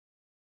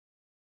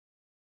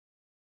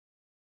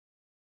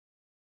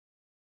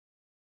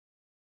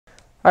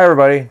Hi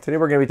everybody, today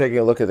we're going to be taking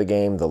a look at the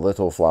game The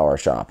Little Flower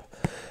Shop.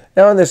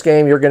 Now in this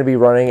game you're going to be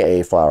running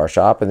a flower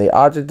shop, and the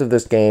object of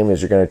this game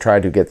is you're going to try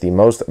to get the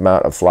most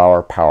amount of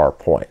flower power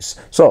points.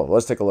 So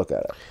let's take a look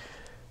at it.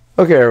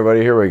 Okay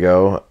everybody, here we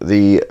go.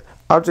 The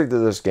object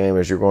of this game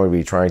is you're going to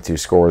be trying to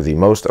score the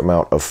most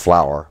amount of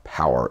flower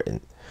power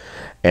in.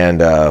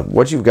 And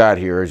what you've got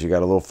here is you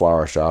got a little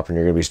flower shop, and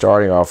you're going to be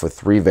starting off with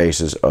 3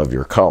 vases of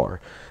your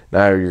color.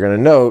 Now you're going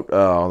to note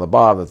on the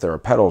bottom that there are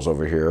petals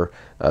over here.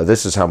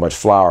 This is how much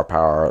flower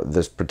power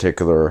this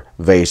particular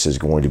vase is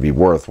going to be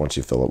worth once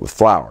you fill it with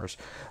flowers.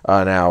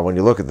 Now when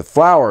you look at the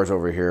flowers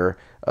over here,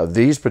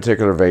 these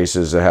particular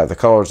vases that have the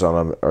colors on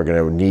them are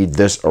going to need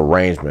this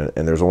arrangement,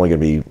 and there's going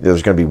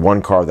to be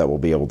one card that will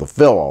be able to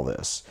fill all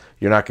this.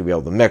 You're not going to be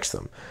able to mix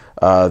them.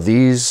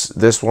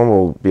 This one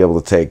will be able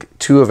to take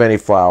 2 of any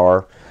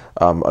flower,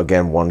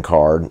 again 1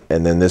 card,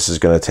 and then this is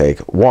going to take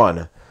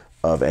 1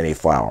 of any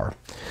flower.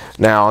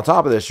 Now on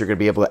top of this, you're going to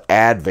be able to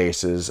add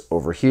vases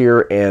over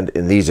here and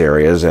in these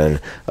areas,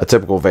 and a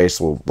typical vase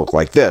will look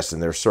like this,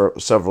 and there's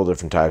several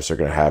different types. They're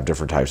going to have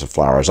different types of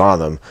flowers on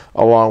them,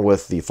 along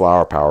with the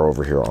flower power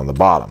over here on the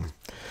bottom.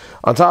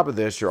 On top of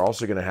this, you're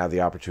also going to have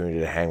the opportunity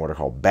to hang what are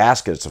called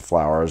baskets of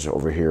flowers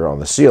over here on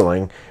the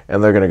ceiling,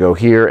 and they're going to go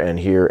here and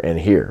here and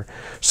here.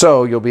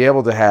 So you'll be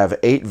able to have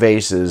 8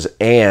 vases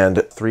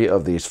and 3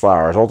 of these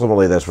flowers.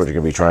 Ultimately, that's what you're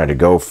going to be trying to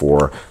go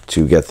for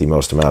to get the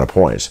most amount of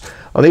points.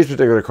 On these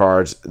particular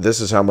cards, this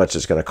is how much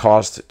it's going to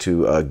cost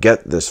to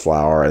get this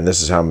flower, and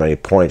this is how many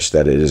points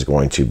that it is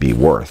going to be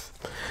worth.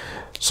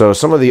 So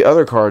some of the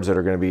other cards that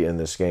are going to be in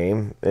this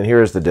game, and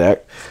here's the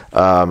deck.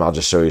 I'll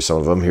just show you some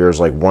of them. Here's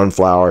like 1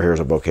 flower.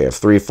 Here's a bouquet of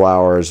 3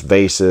 flowers,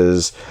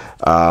 vases.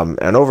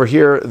 And over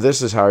here,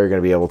 this is how you're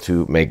going to be able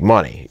to make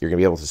money. You're going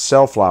to be able to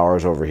sell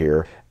flowers over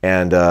here.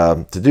 And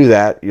to do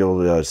that,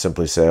 you'll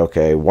simply say,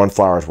 okay, 1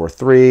 flower is worth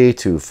 3,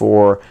 2,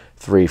 4,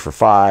 3 for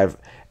 5.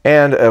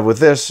 And with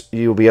this,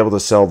 you'll be able to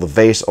sell the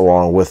vase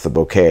along with the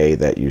bouquet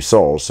that you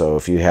sold. So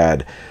if you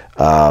had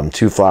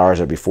 2 flowers,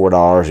 that'd be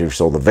 $4. If you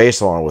sold the vase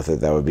along with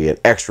it, that would be an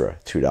extra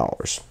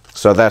 $2.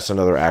 So that's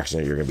another action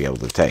that you're going to be able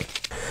to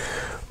take.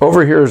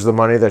 Over here is the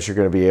money that you're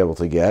going to be able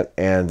to get,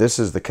 and this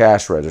is the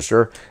cash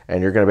register,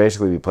 and you're going to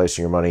basically be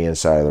placing your money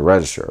inside of the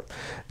register.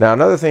 Now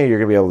another thing you're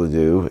going to be able to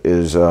do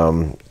is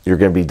you're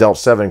going to be dealt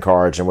 7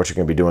 cards, and what you're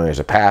going to be doing is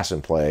a pass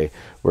and play,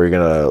 where you're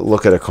going to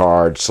look at a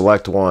card,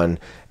 select one,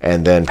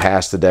 and then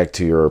pass the deck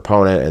to your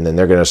opponent, and then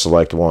they're going to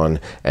select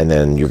one, and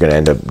then you're going to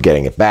end up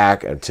getting it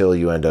back until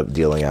you end up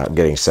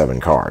getting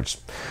 7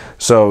 cards.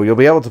 So you'll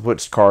be able to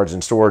put cards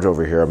in storage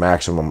over here, a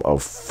maximum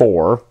of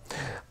 4.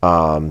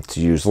 To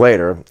use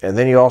later. And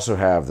then you also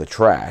have the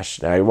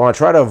trash. Now you want to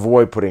try to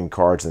avoid putting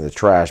cards in the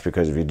trash,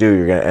 because if you do,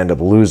 you're going to end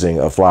up losing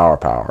a flower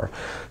power.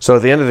 So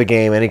at the end of the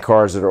game, any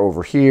cards that are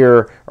over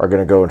here are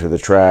going to go into the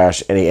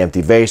trash. Any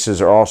empty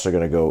vases are also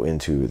going to go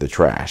into the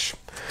trash.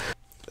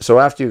 So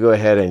after you go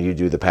ahead and you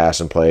do the pass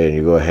and play, and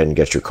you go ahead and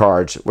get your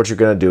cards, what you're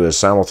going to do is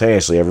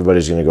simultaneously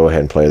everybody's going to go ahead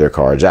and play their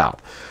cards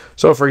out.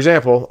 So for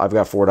example, I've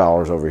got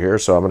 $4 over here,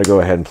 so I'm going to go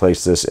ahead and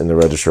place this in the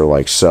register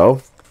like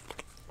so.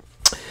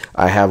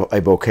 I have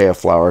a bouquet of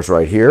flowers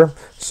right here,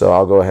 so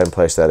I'll go ahead and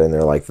place that in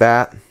there like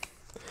that.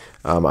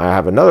 I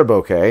have another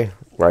bouquet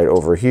right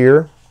over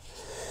here,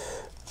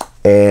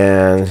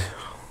 and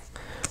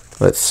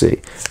let's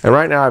see. And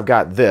right now I've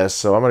got this,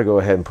 so I'm going to go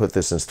ahead and put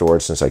this in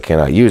storage since I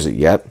cannot use it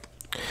yet.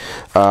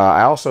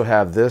 I also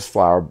have this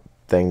flower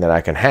thing that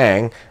I can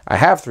hang. I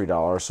have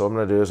 $3, so what I'm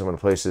going to do is I'm going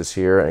to place this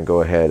here and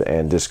go ahead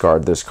and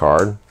discard this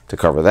card to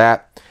cover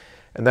that.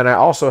 And then I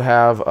also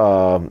have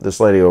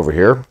this lady over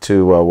here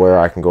to where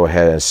I can go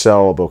ahead and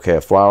sell a bouquet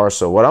of flowers.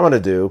 So what I'm going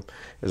to do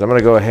is I'm going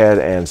to go ahead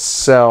and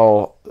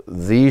sell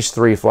these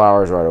 3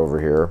 flowers right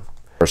over here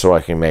so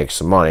I can make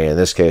some money. In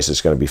this case, it's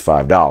going to be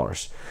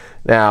 $5.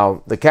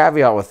 Now, the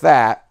caveat with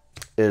that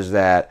is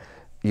that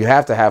you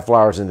have to have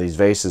flowers in these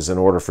vases in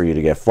order for you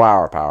to get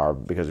flower power,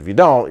 because if you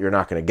don't, you're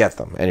not going to get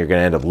them, and you're going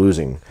to end up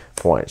losing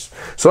points.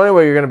 So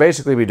anyway, you're going to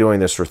basically be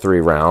doing this for 3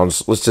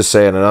 rounds. Let's just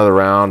say in another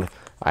round,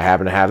 I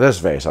happen to have this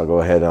vase. I'll go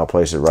ahead and I'll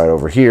place it right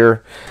over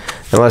here.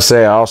 And let's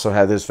say I also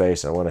had this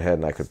vase, and I went ahead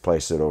and I could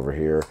place it over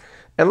here.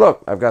 And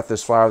look, I've got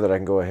this flower that I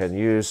can go ahead and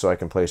use, so I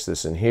can place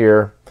this in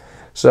here.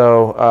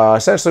 So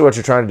essentially what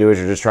you're trying to do is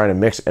you're just trying to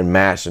mix and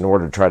match in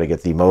order to try to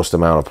get the most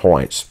amount of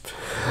points.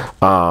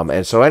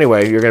 And so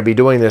anyway, you're going to be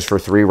doing this for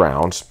 3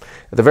 rounds.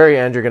 At the very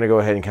end, you're going to go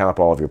ahead and count up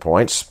all of your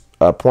points.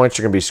 Points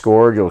are going to be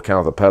scored. You'll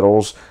count the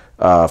petals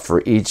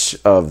for each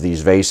of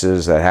these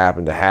vases that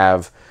happen to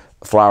have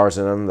flowers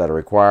in them that are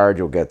required.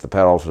 You'll get the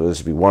petals. So this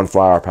would be 1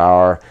 flower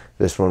power.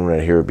 This one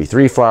right here would be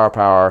 3 flower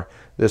power.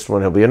 This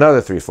one will be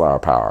another 3 flower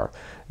power.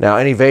 Now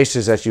any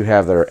vases that you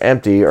have that are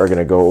empty are going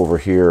to go over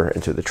here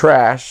into the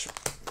trash,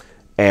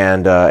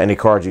 and any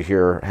cards you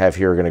have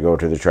here are going to go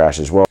to the trash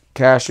as well.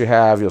 Cash you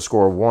have, you'll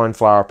score 1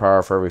 flower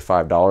power for every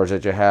 $5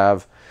 that you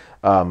have.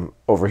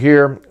 Over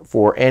here,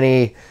 for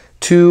any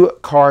 2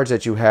 cards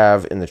that you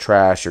have in the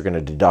trash, you're going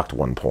to deduct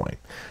 1 point.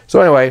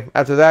 So anyway,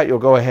 after that, you'll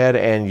go ahead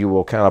and you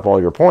will count up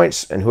all your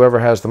points, and whoever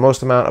has the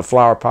most amount of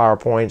flower power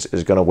points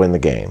is going to win the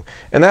game.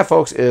 And that,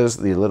 folks, is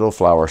the Little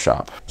Flower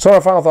Shop. So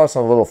our final thoughts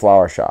on the Little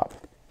Flower Shop.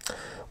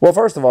 Well,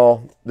 first of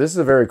all, this is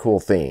a very cool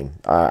theme.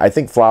 I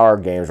think flower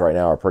games right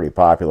now are pretty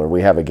popular.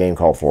 We have a game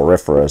called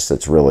Floriferous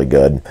that's really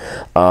good,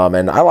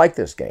 and I like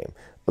this game.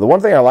 The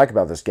one thing I like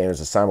about this game is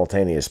the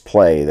simultaneous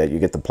play, that you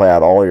get to play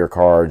out all your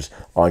cards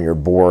on your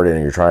board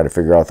and you're trying to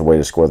figure out the way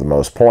to score the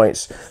most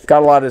points.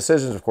 Got a lot of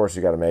decisions, of course,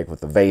 you got to make with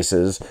the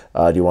vases.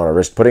 Do you want to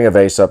risk putting a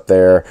vase up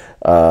there?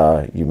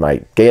 You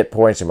might get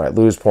points, you might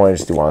lose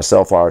points. Do you want to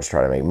sell flowers,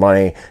 try to make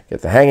money?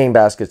 Get the hanging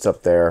baskets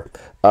up there.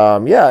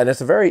 Yeah, and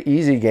it's a very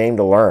easy game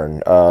to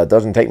learn. It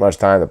doesn't take much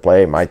time to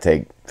play. It might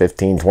take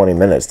 15-20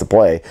 minutes to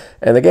play,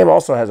 and the game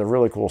also has a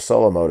really cool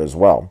solo mode as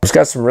well. It's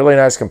got some really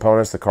nice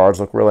components. The cards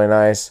look really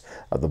nice.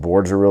 The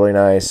boards are really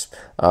nice.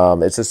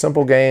 It's a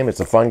simple game. It's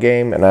a fun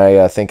game, and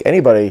I think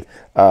anybody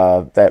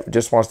that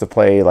just wants to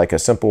play like a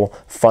simple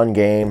fun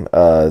game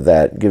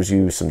that gives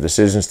you some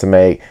decisions to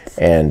make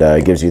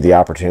and gives you the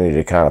opportunity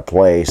to kind of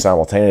play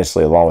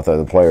simultaneously along with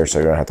other players, so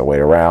you don't have to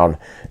wait around,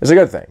 is a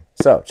good thing.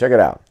 So check it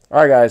out.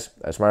 All right, guys,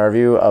 that's my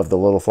review of the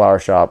Little Flower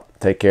Shop.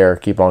 Take care.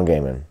 Keep on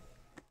gaming.